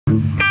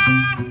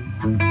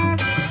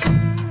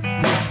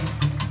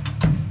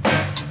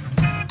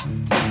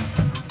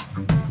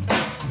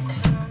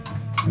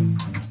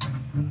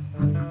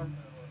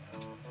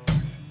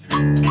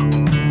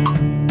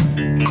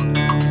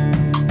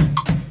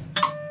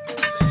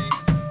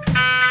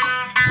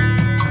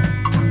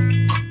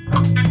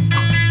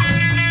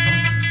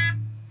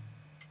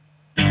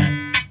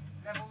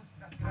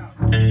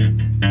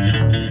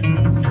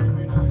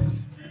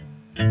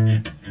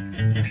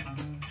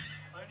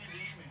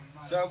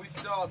we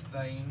start,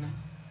 Vane?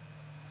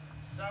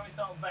 Shall we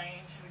start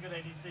Vane? She's a good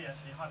ADC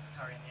actually,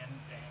 hyper in the end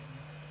game.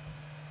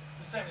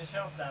 Just saving the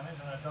shelf damage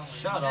and I don't really.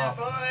 Shut up.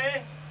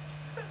 Boy!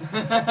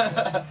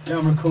 Yeah,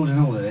 I'm recording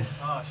all this.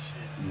 Oh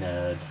shit.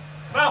 Nerd.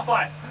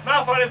 Malphite!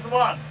 Malphite is the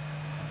one!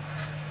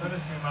 Don't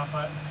listen to me,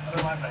 Malphite. I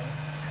don't like Vane.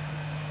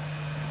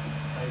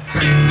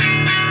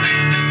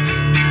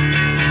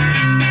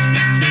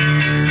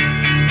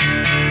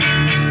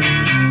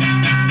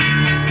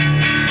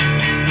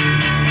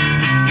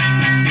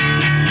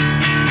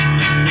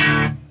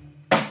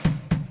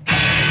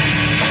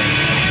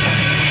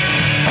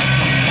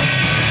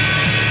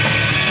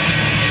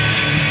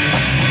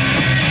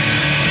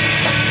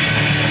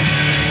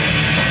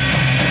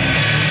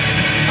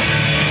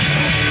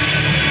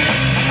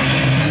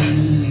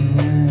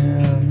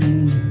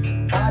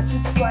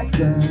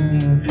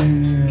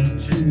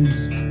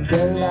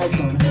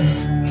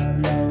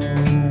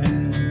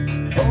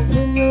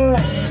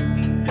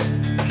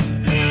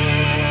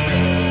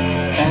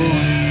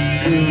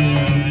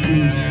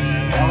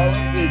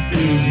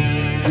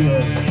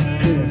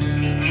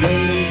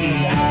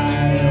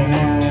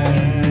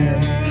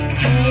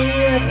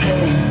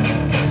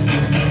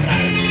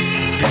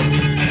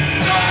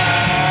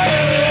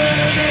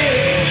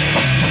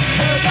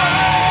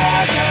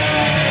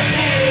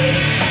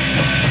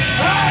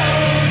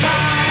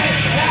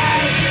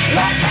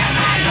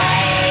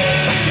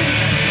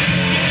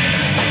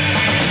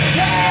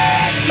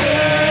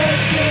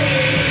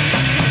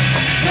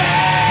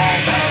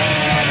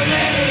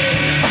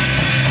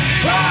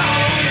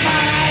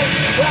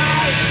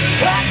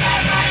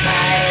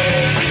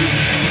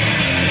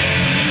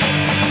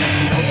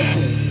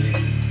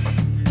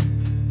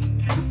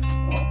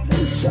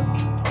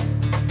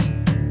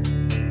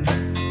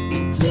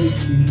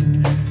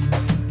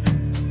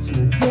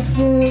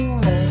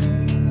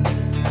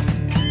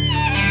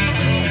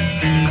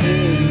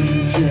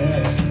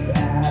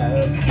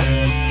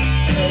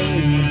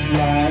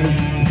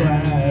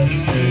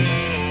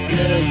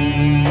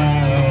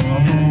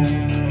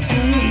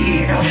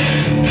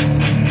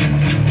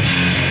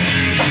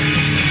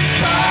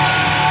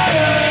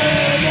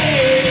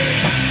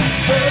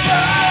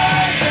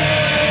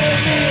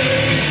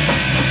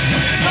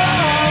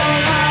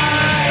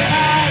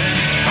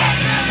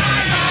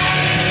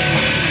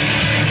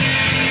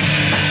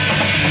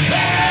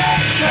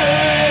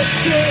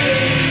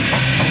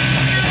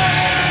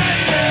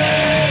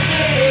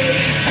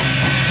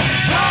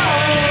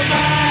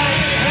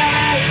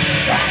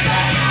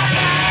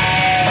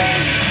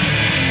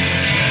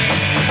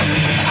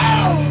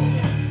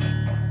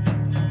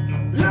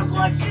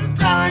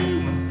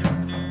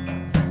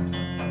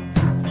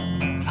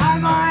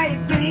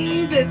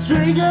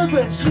 Trigger,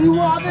 but you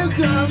are the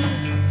gun.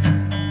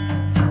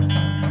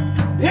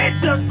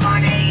 It's a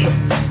funny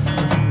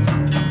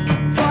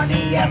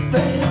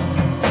affair.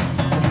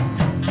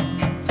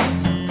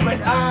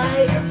 When I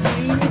am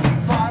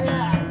breathing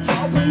fire,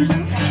 you're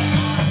breathing air.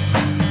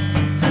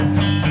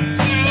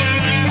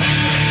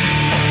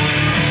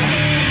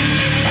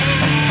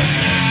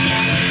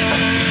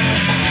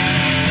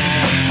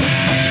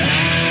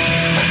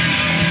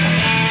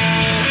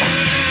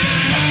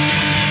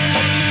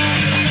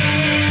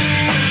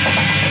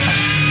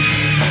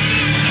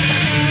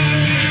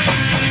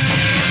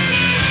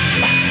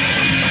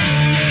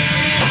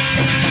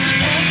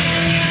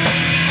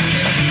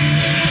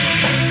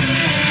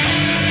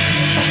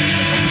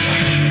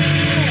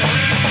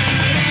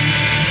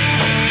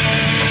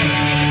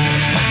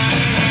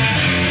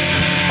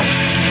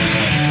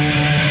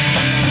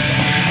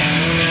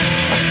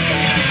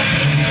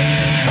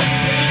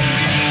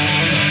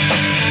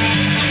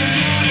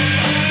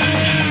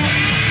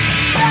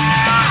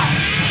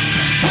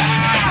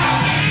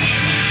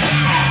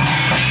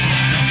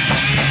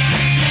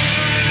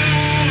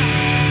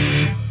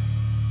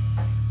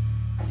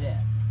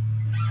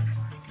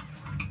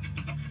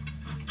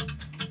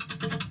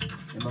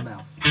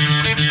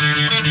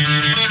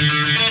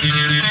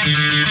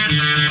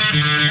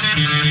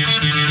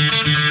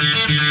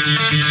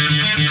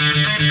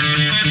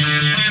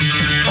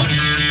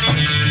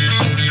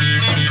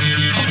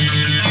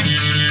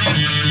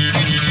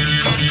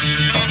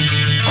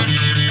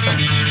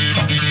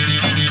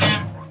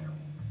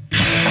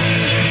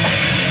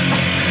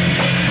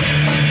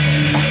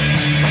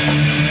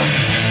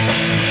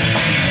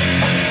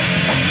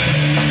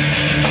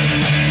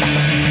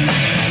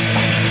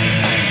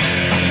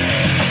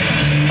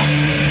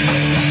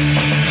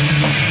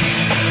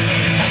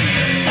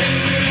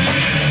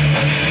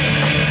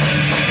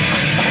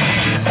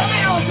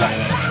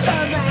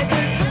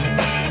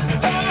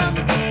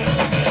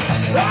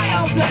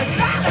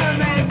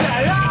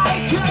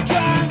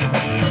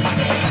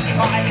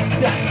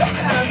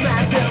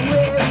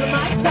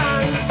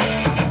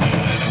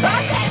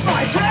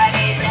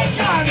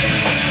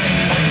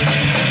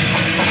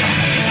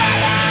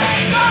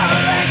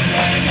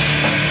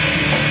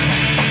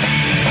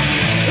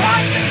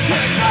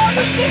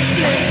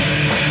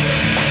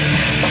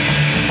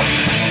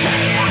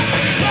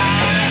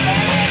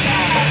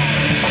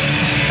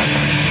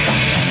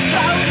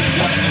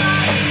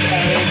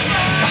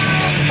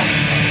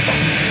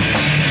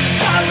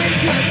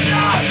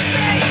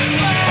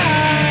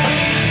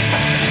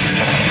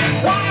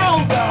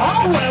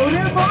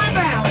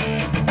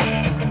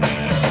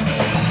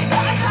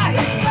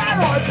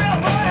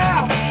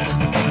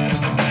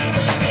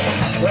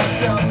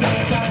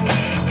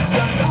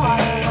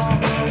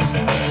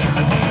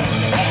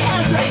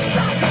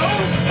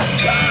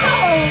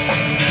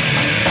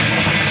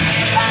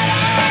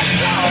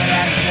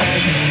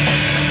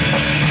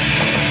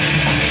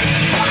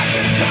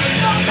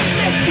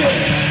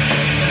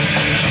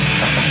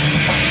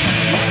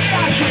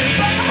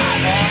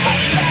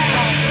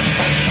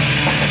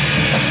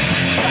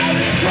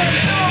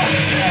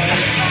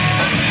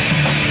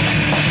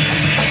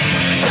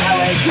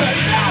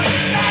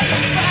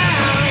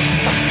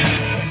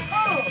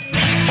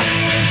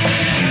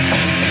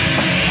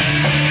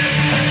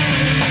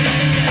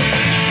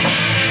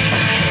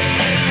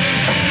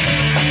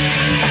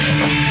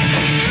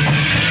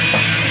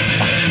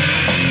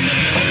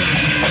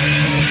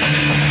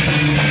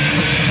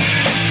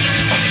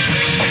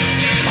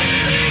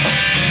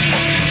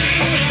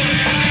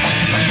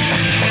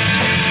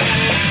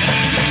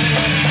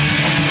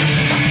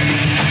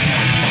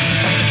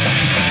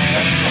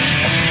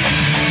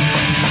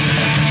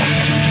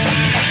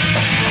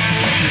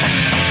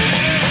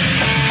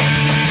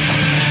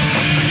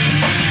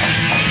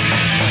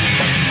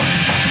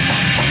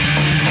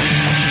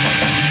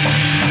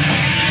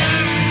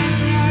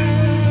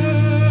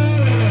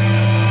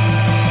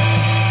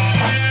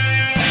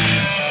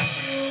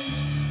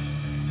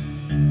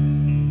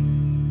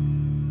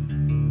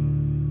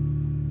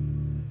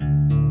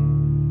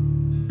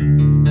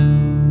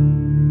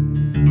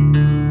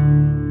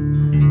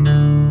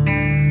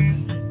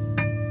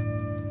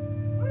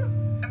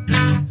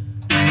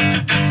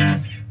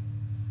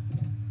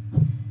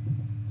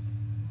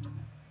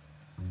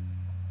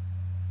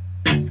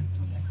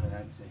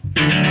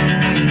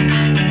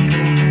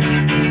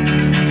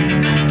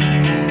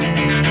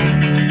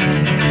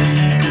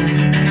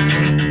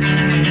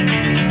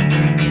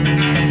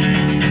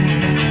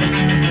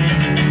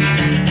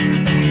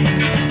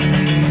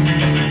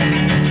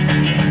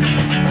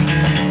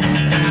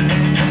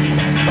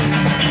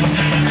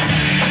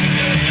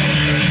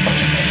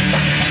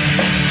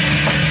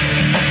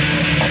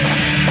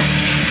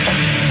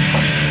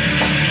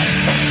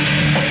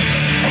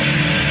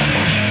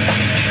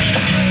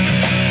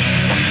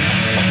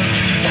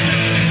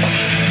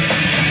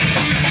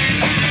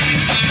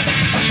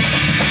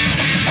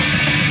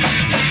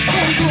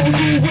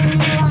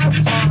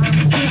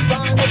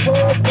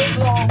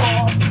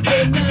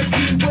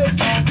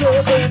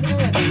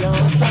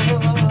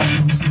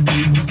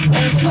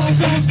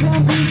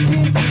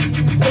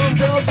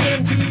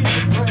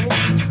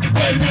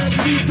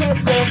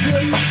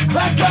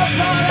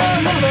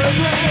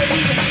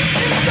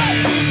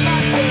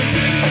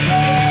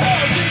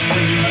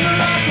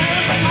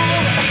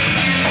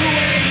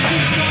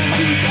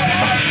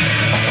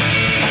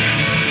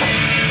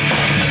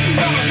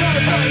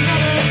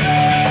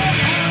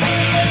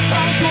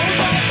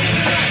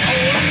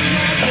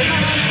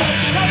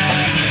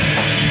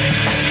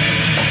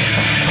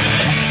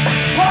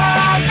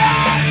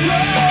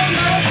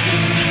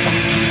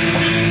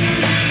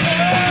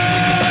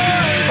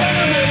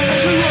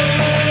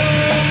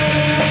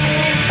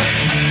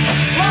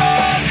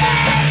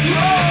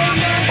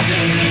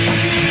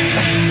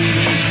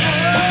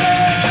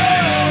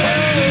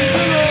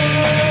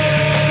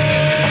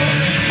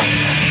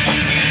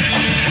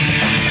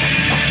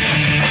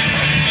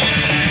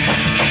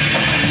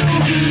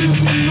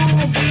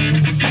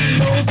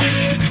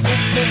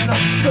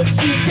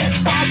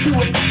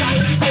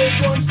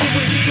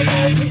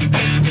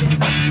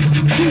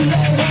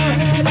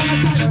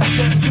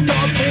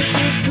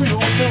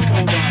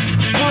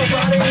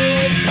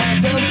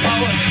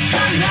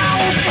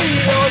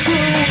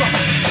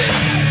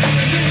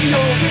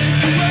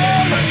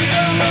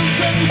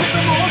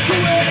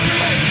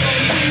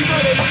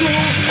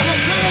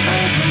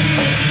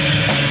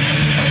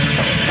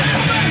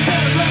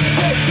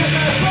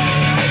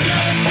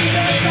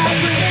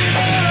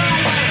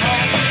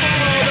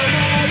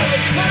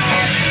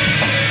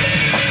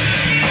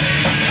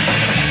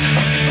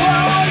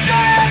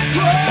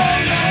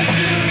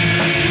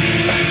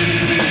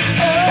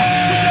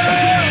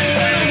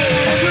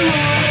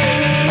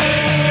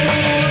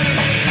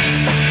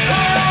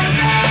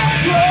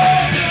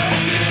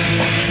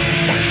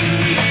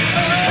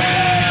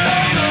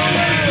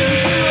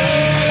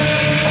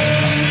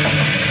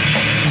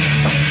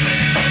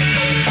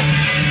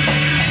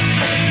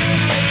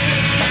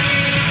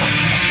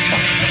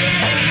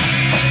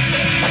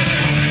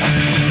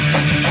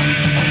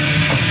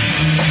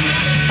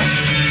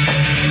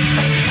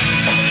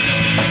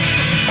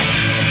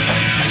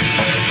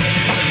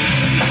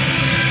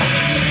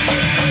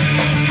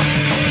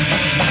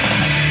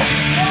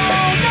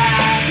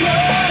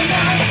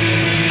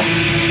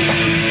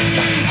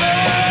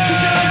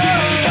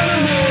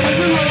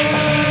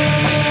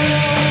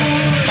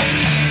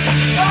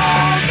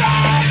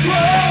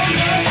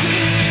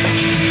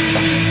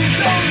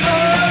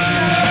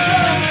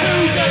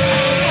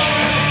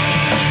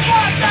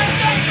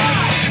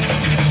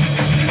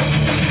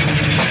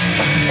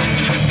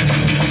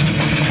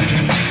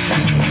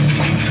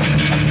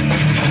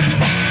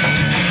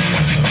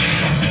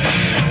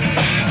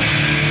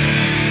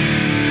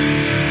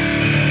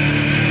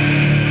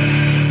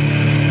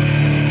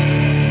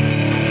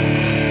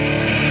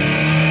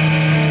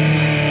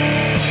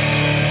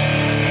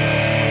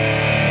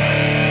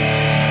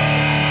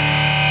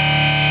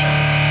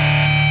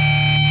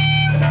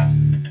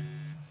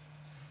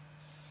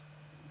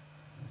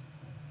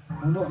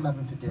 I'm not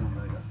having for dinner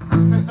either.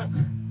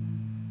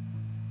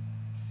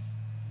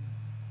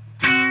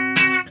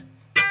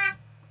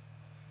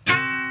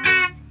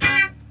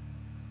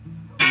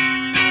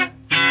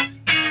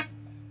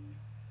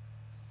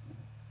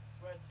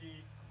 Sweaty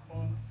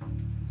bonks.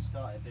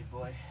 Start it, big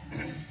boy.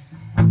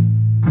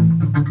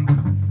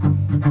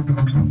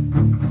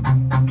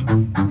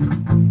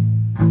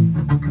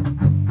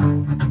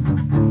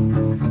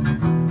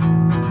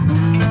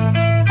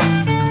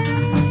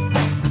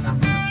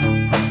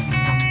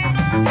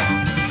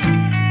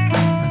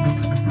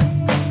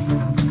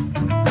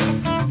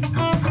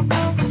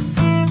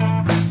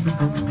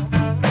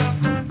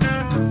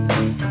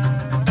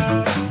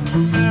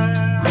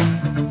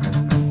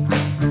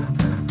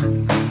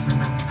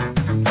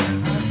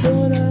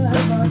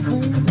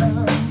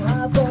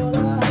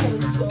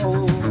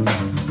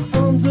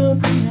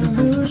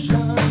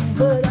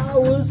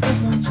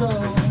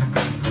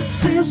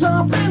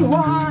 I've been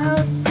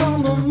wired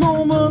from the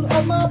moment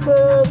of my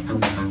birth.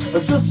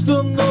 Just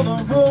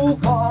another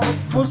robot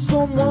for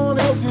someone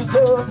else's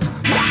earth.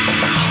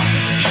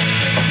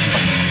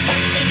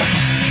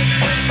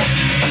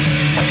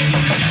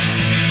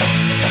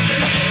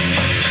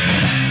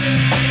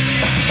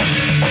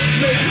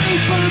 Make me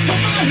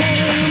forget my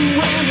name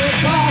when they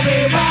call me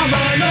by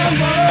my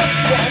number.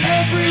 Want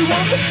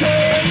everyone to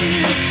say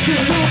you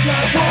look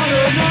like one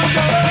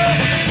another.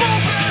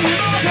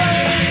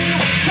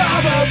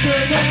 I'm a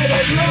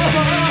genetic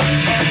lover.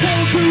 I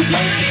want to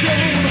play a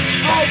game.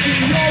 I'll be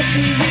lost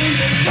in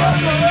the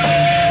brother.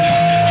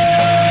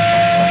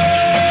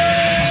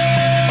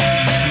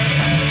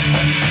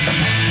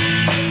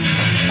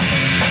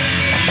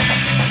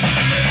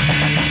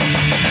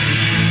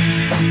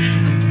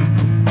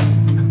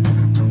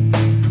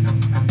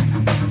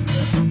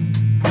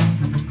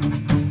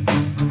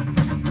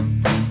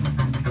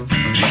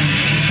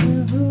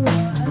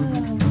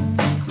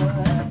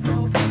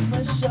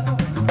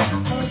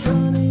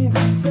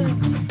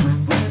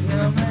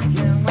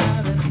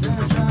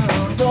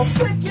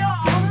 Figure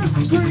on the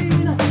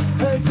screen, a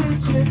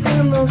digit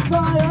in the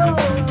fire,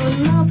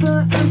 another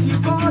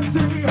antibody to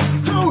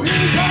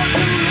heat on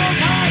to the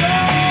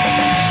fire.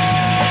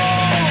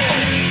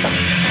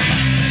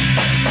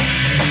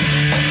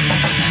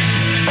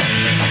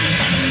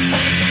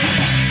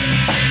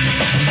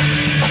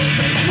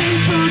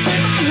 Please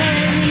forget my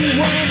name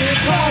when you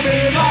call me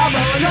by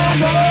my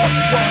number.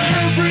 Want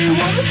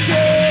everyone to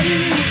say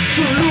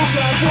to look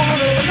like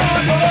one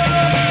another.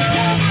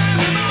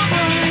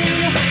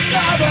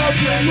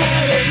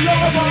 Genetic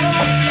lover,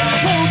 I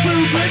want to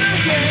play the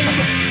game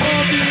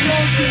of the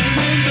ocean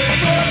in the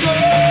brother.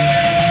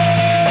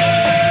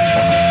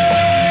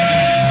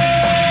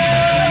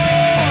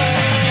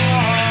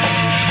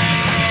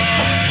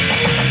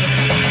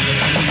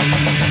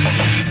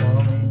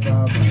 Call me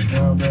by my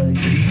number,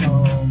 you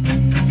call me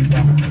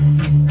back.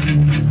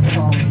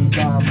 Call me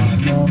by my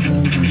number,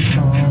 you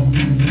call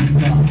me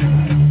back.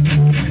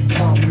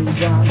 Call me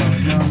by my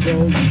number,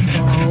 you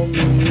call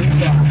me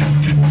back.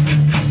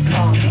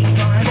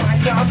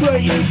 Number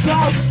you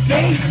don't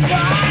think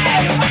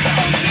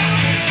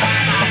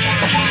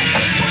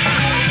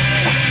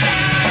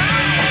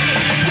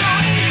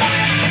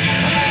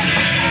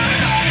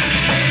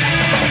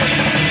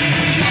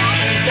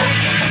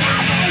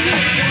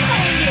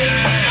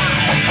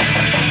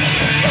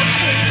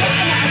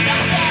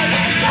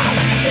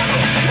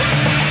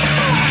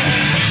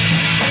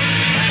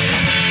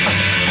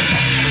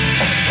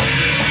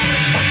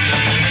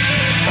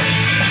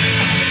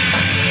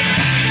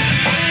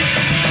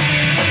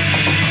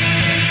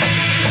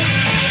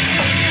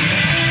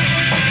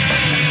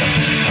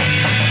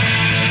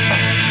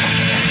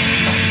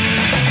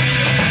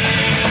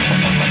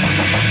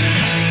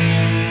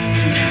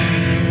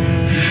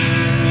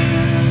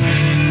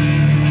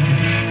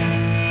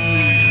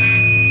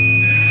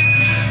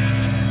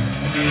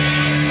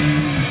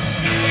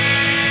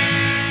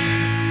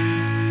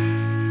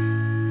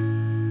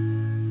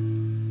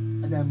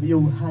and then we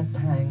all had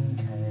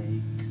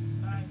pancakes.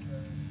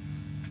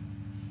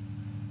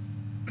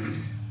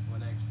 What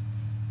next?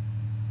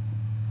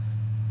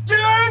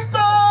 Tuesdays!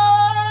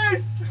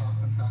 Oh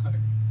no.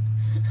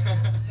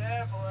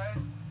 Yeah, boy.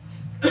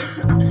 Okay.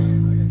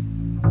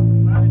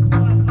 I need to tie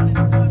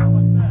on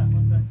my snare.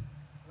 One sec.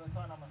 I've got to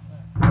tie on my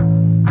snare.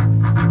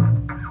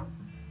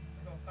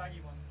 I've got a baggy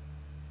one.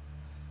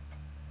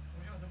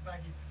 Somebody wants a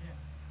baggy skin.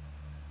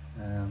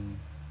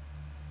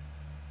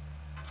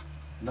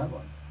 No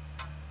one.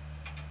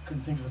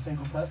 Couldn't think of a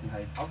single person,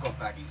 hey. I've got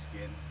baggy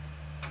skin.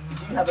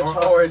 Did you have a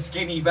Or a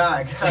skinny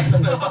bag. I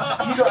don't know.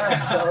 You got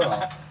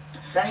a...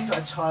 Danny's got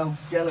a child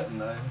skeleton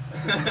though.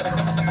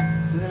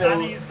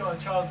 Danny's got a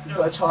child He's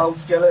got a child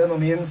skeleton on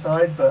the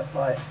inside, but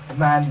like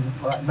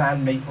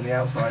man meat on the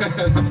outside.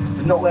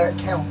 But not where it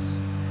counts.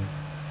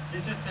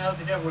 It's just held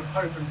together with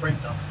hope and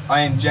brick dust.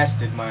 I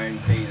ingested my own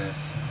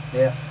penis.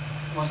 Yeah.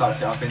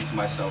 Sucked it up into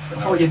myself.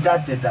 I thought your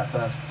dad did that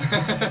first.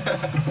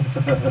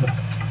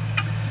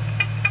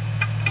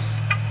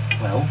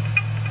 Well.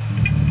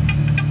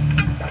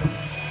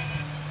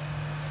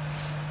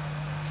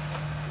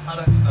 I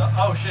don't start.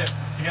 Oh shit,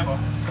 it's together.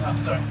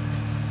 Oh, sorry.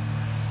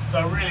 So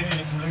I really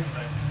needed some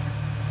Lucasade.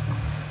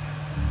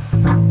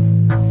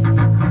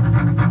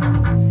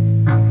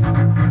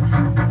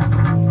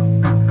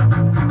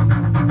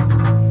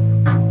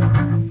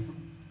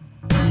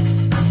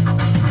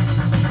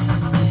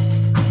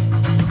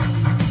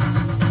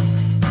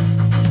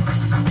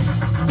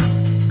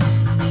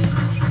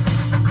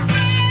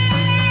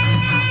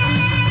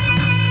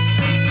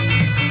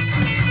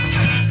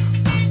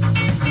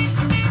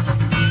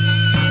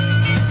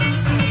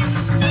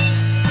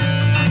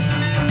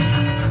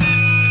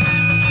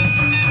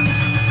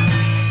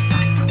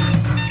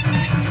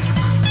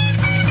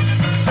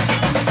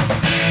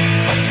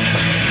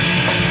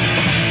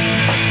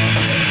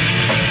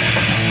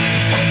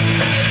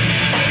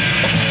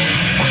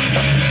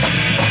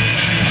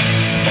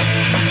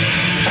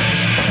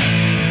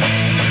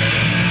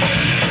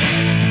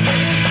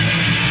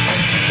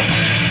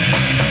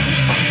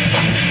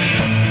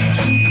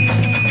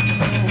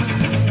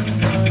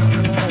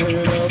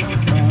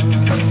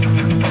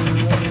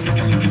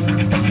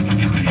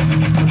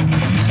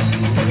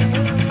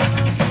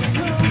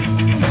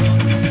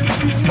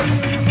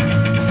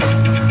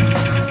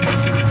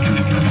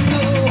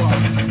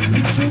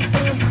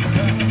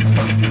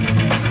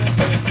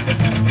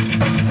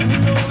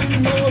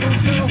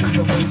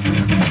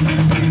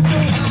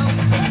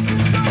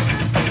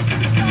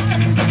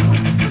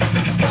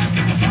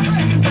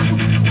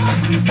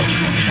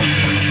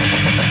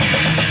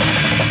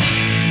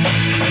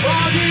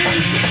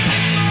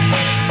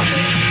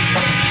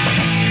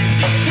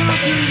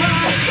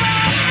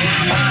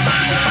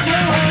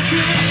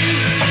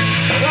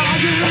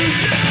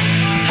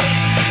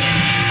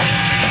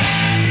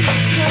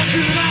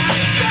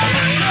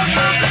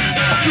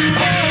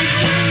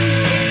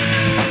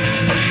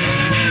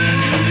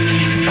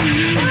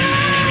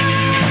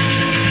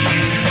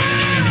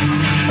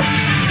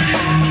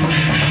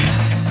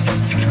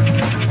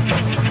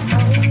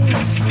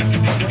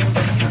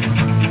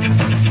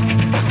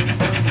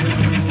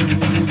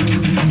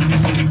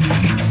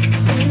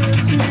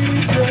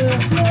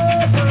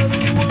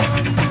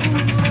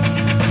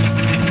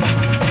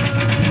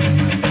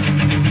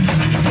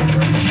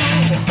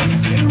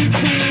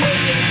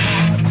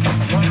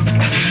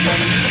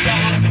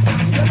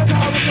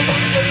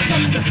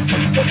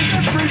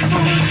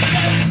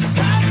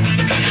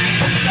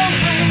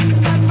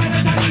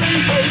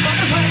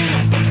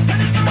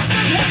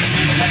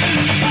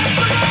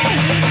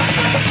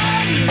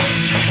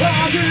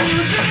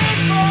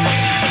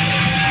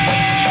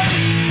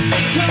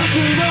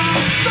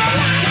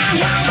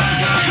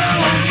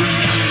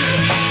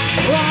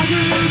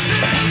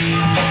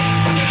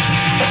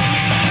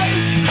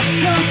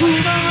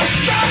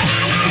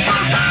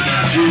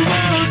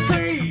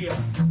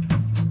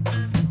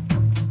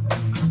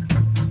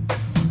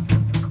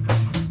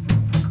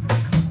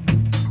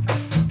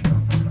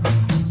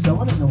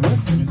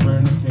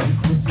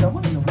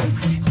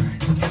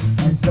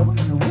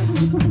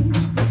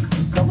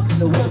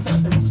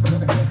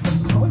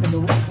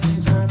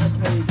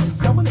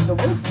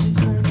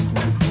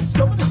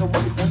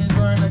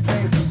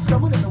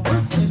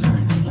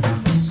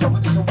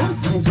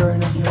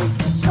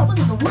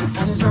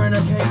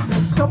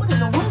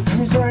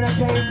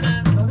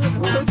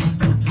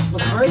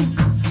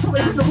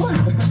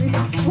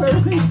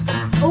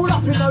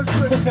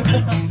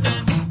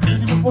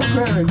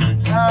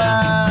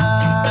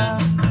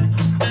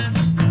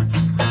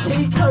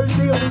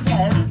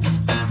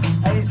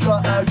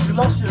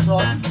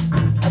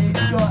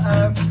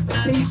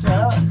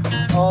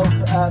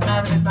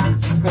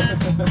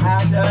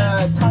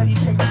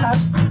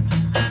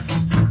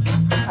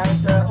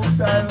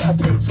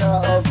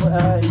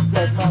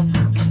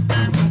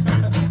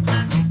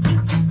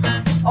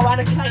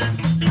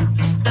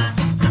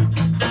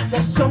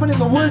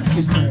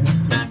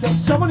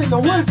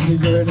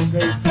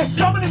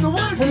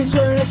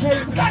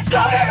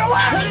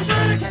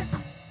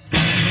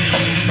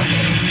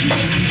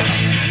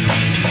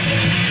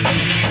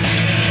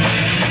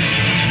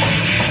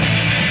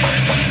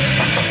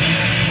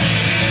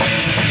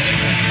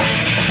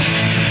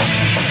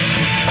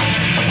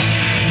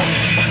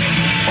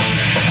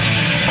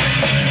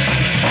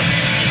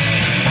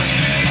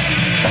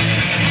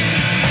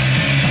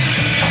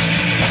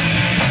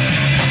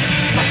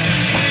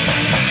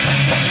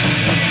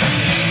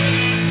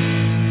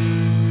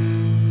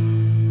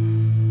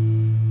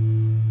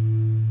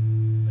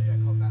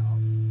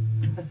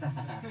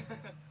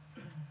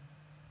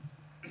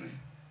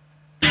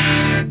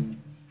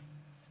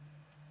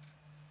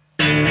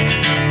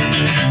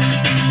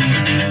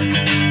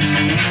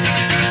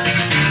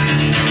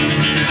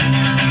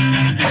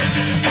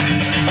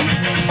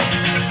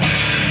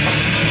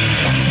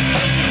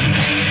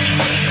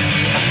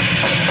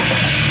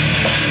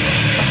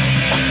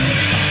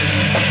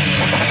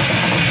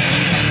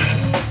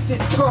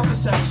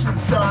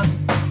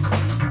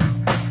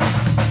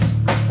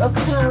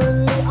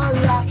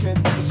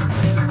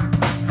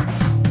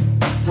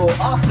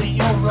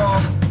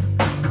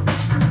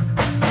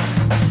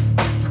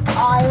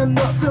 I am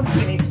not some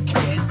big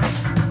kid.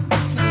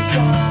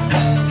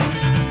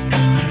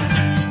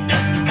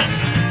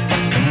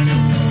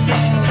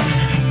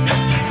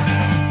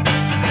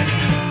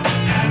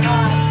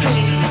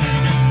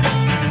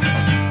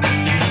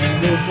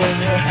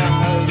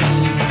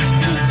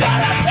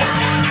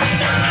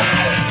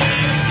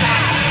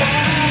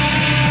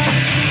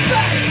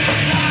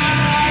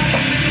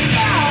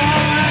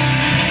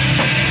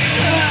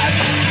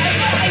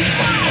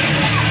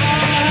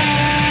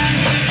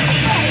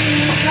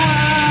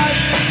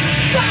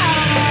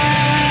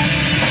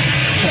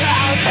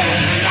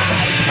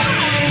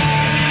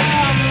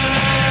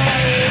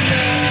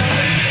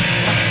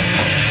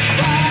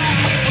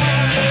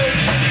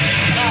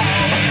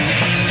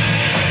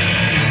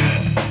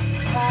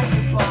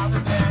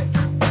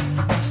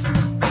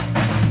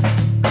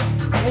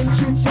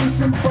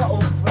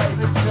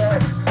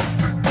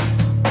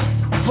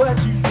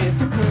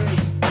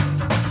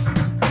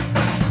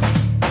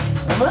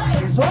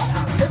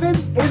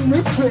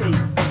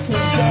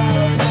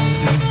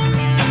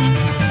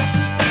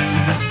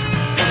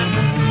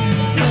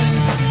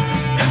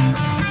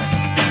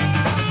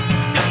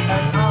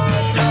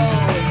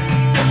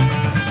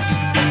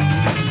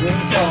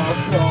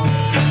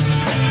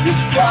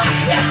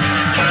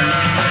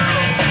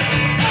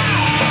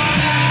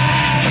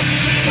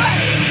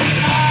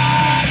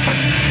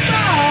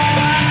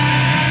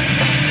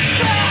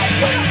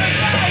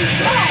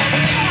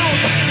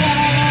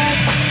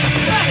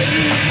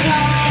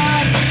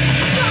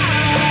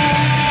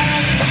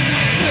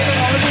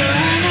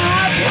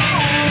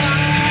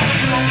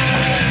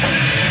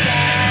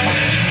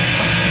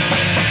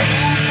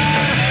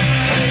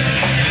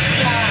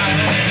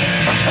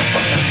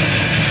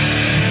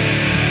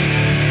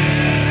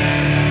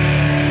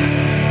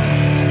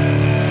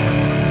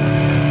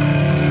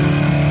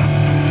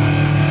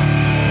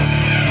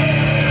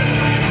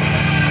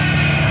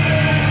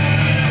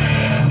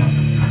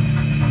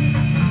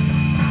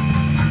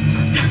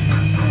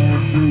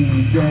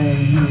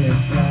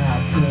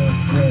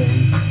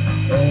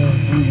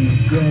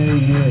 day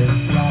is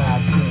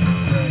black and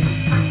gray.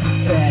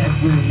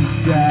 Every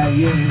day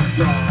is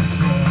black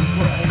and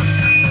gray.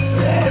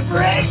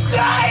 Every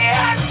day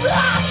is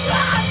black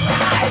and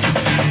gray.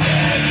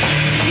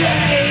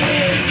 Every day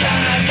is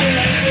black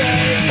and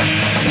gray.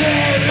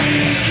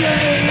 Every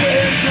day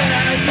is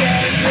black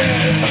and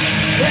gray.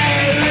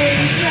 Every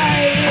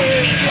day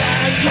is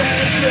black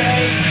and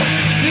gray.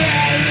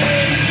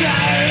 Every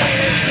day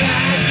is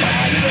black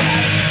and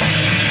gray.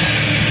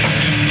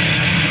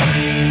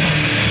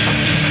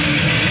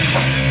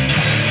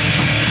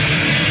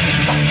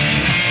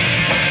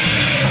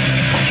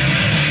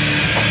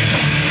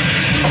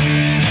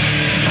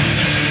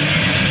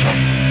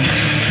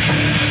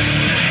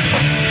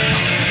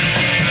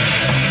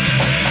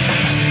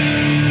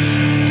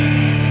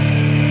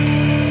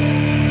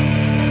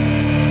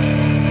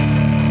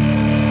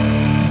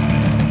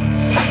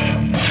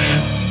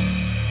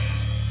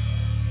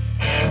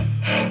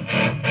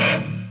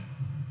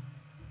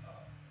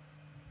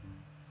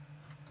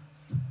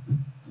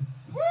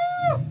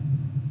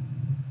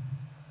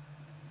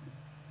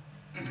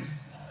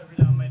 Every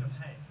day I'm made of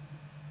hay.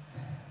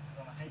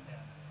 I'm a hay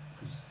down.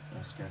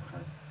 I'm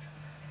scarecrow.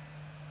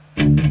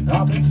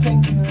 I've been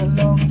thinking a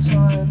long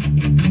time.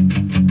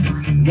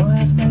 Now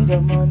I've made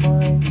up my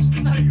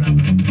mind. No, you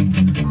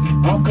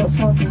haven't. I've got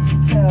something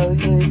to tell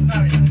you.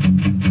 No, you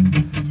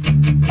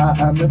haven't. I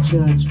am a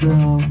church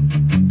girl.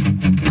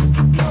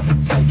 I've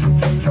been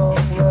taking a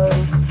long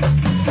road.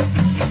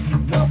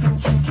 I've been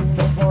drinking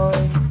the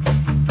wine.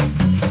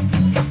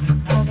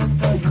 And I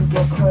know you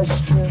got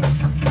questions.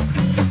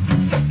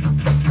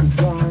 'Cause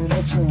I'm a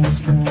church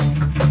girl.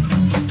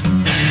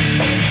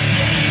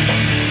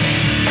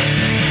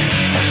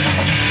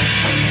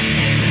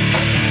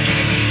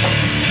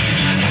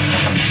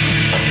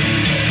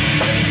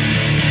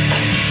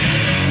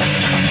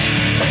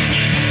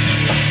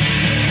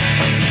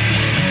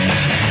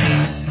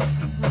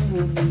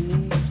 In the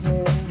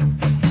evening,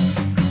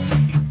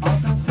 I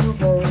don't feel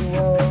very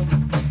well,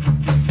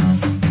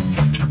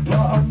 but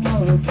I know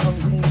it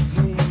comes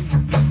easy,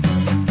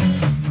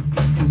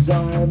 'cause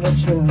I'm a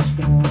church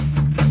girl.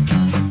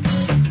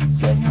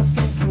 Send your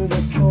sons to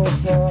the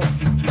slaughter,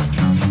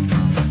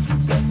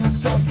 send your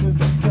sons to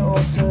be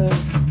daughters.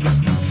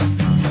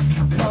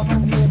 Come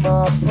and hear my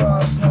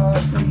brass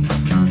heartbeat,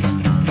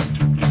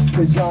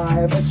 'cause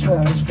I'm a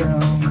church girl.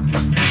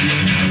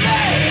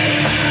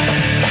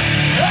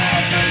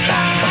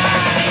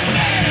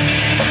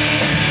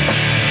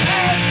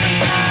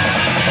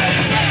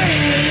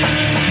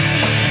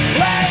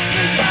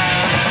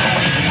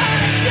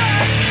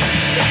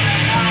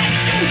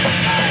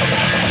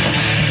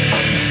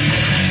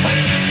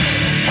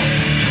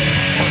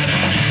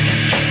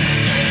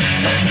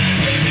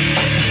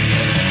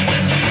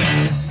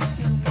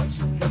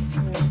 Watching the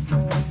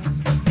tombstones,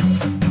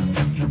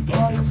 the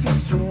body's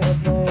history I've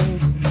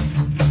made,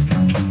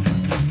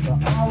 but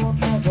I will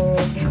never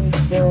meet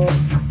them,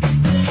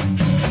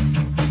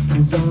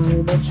 'cause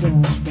I'm a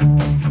church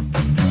girl.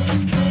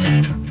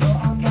 But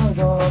I know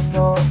that I'm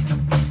not.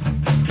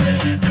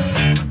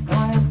 I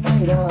am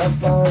made out of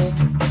bone.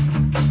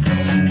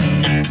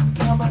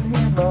 Come and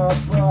hear my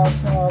brass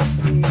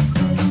heartbeat.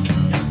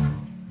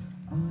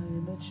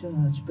 I'm a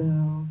church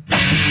bell.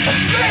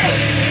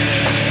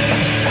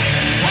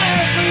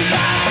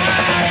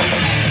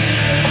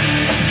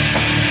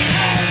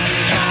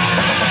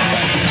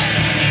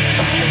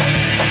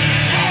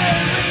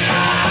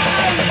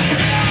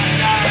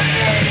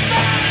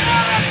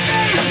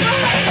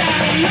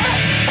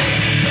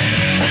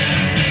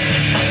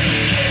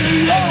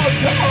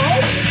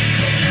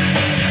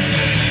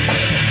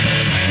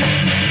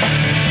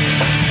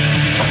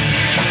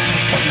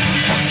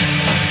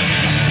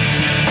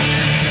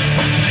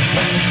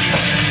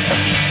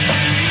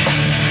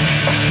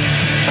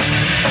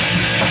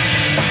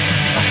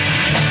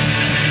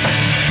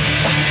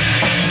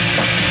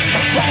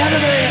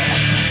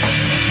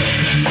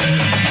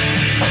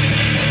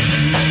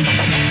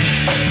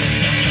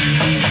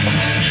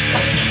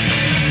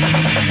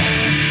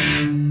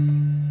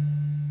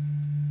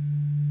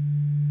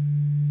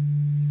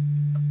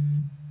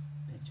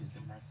 Pictures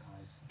of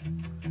magpies.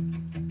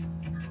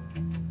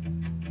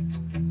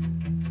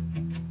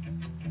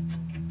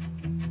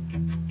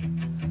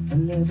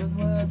 11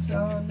 words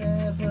are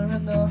never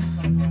enough,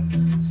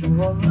 so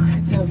I'll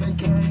write them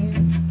again.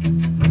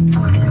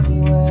 But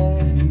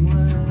anyway,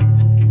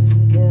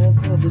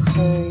 never the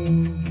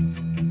same.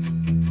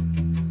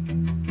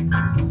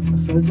 A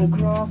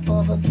photograph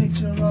of a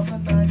picture of a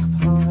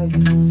magpie,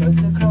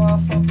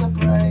 photograph of the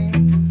brain.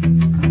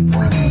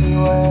 But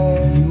anyway,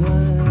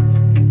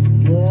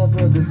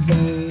 never the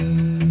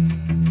same.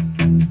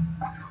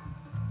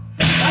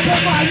 I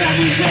put my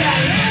memories in a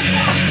little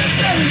box of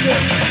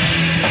failure.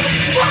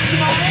 Fuck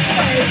my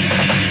head.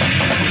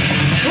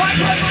 I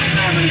put my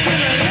memories in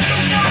a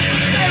little box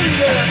of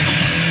failure.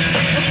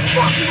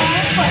 Fuck my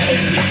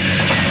head.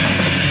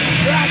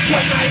 I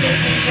put my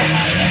memories in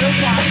a little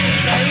box of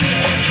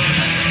failure.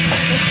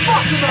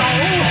 Fuck my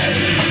head.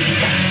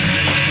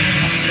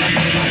 I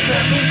put my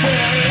memories in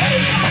a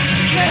little box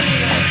of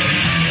failure.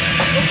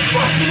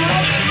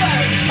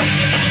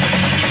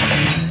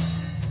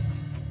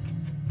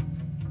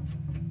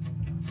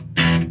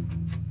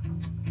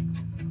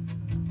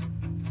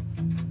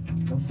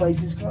 My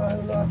faces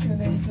glow like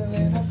an eagle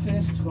in a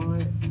fist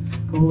fight,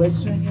 always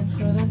swinging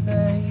for the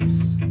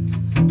knaves.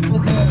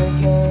 But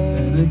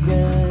then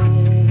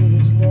again,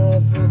 it's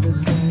never the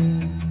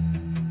same.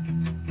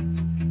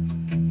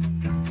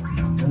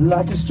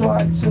 Like a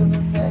strike to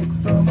the neck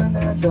from an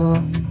adder,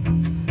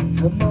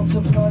 and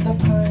multiply the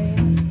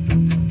pain.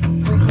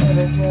 But then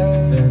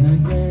again,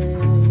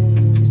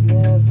 it's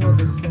never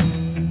the same.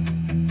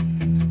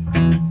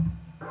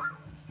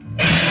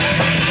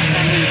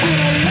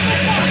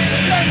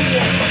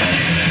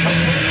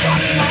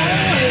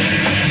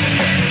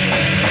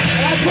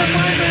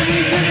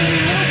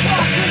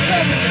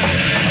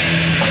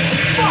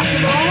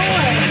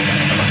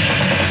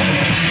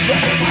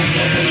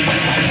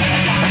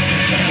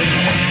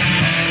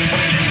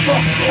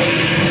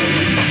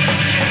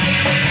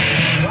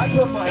 I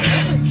put my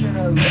memories in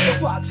a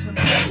little box and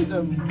bury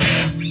them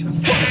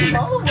and fuck them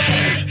all away.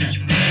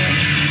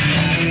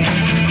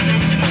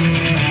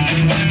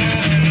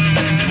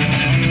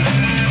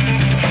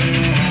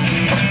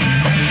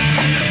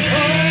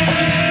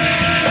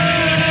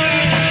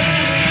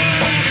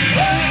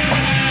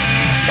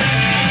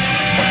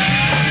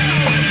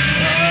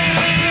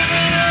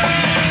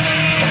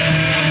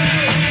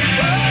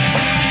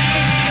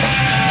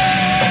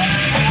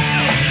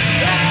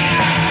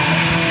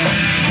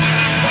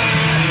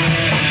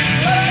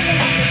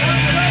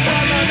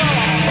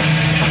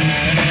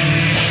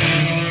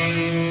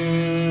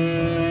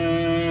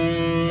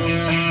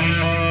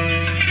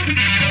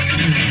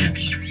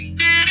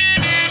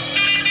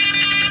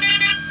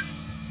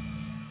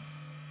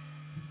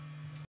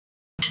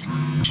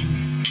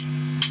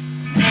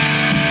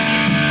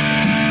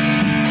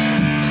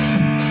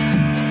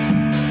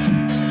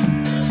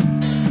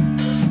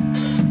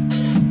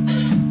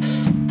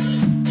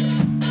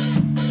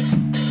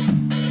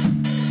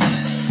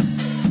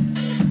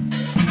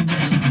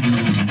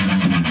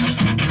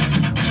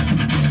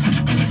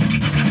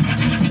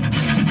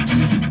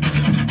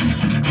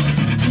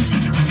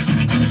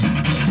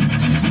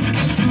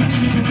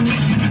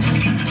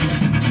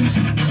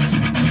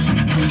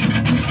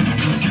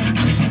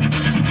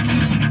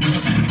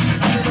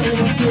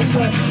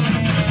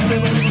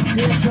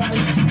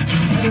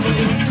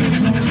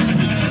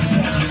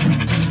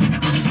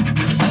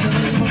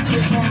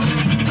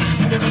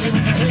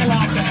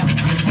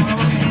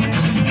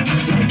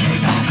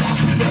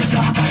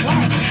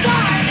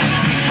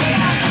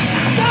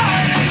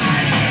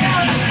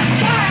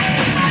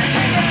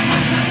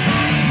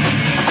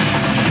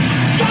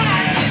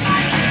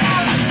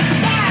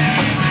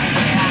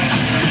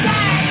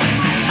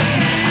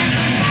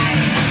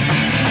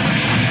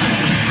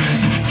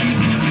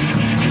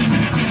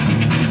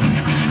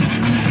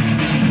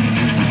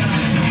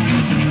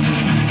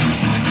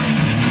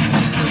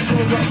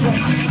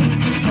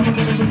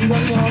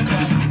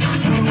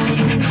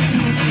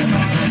 I'm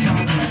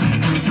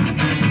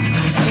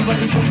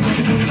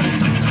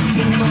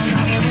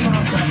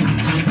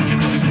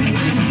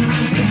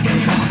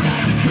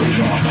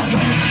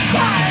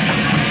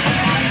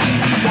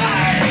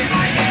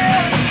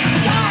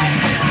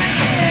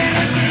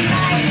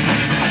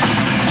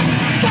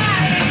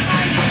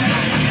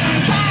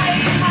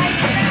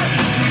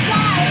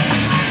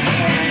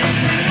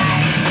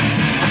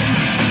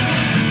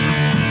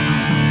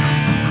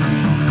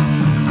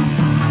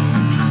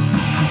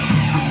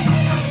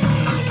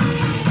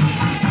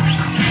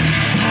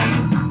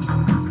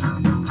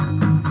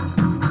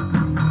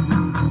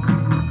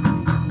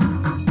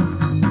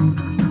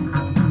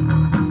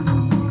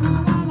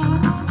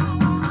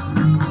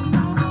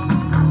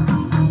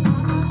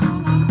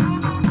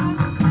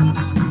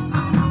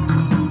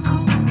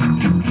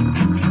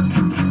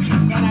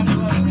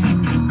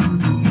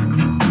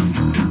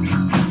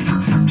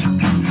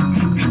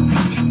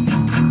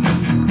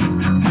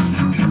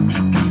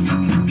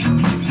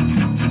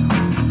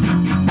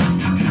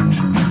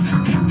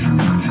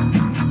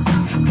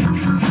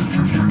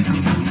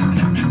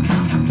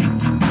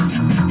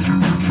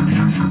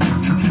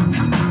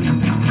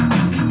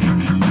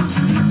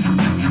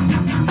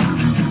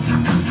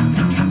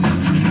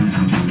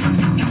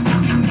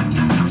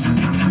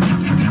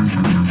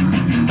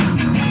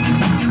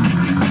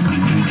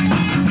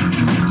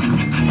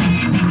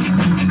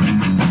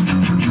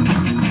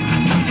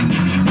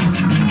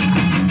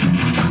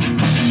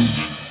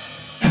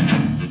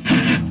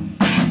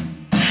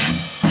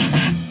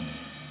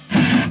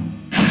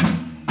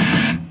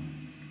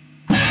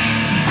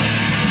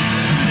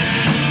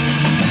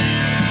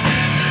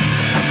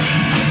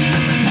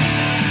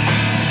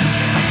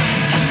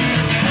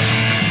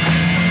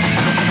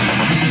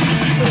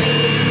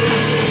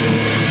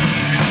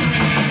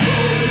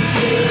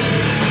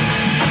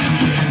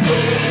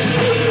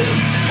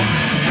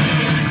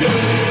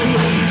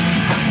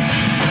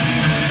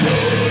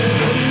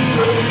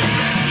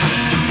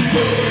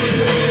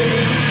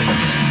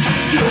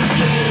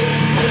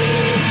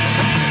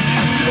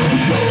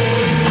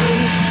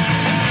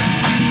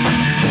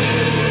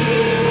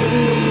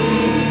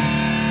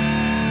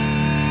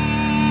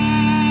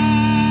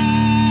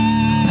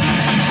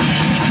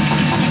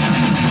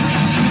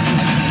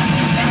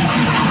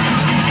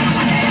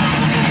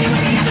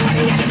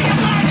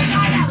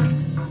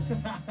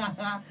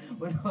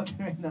We're not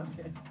doing that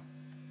bit.